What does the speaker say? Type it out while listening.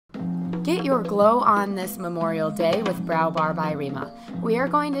Get your glow on this Memorial Day with Brow Bar by Reema. We are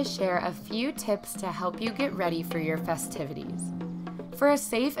going to share a few tips to help you get ready for your festivities. For a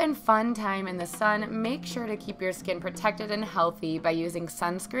safe and fun time in the sun, make sure to keep your skin protected and healthy by using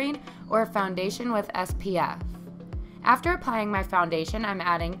sunscreen or foundation with SPF. After applying my foundation, I'm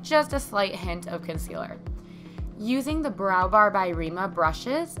adding just a slight hint of concealer. Using the Brow Bar by Reema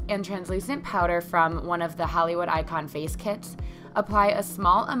brushes and translucent powder from one of the Hollywood Icon face kits, apply a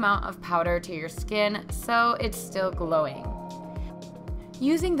small amount of powder to your skin so it's still glowing.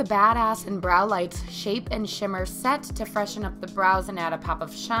 Using the Badass and Browlights Shape and Shimmer set to freshen up the brows and add a pop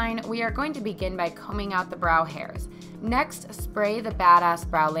of shine, we are going to begin by combing out the brow hairs. Next, spray the Badass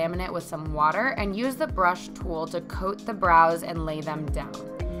Brow Laminate with some water and use the brush tool to coat the brows and lay them down.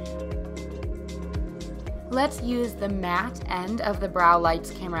 Let's use the matte end of the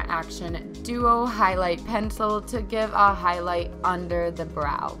Browlights Camera Action Duo Highlight Pencil to give a highlight under the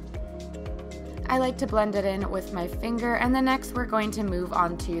brow. I like to blend it in with my finger, and then next we're going to move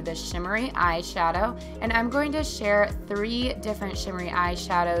on to the shimmery eyeshadow, and I'm going to share 3 different shimmery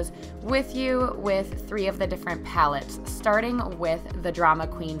eyeshadows with you with 3 of the different palettes. Starting with the Drama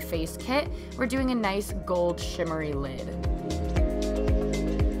Queen face kit, we're doing a nice gold shimmery lid.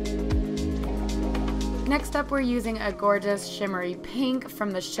 Next up, we're using a gorgeous shimmery pink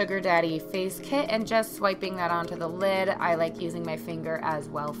from the Sugar Daddy face kit and just swiping that onto the lid. I like using my finger as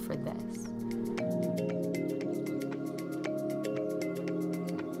well for this.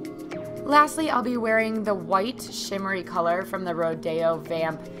 Lastly, I'll be wearing the white shimmery color from the Rodeo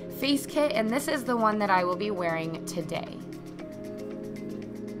Vamp face kit, and this is the one that I will be wearing today.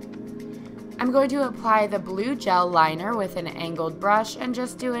 I'm going to apply the blue gel liner with an angled brush and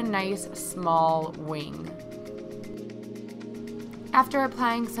just do a nice small wing. After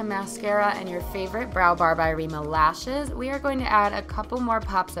applying some mascara and your favorite Brow Bar by Reema lashes, we are going to add a couple more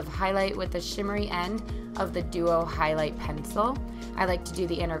pops of highlight with the shimmery end of the Duo Highlight Pencil. I like to do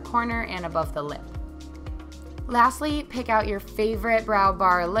the inner corner and above the lip. Lastly, pick out your favorite Brow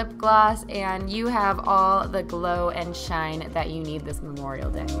Bar lip gloss and you have all the glow and shine that you need this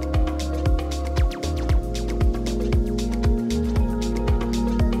Memorial Day.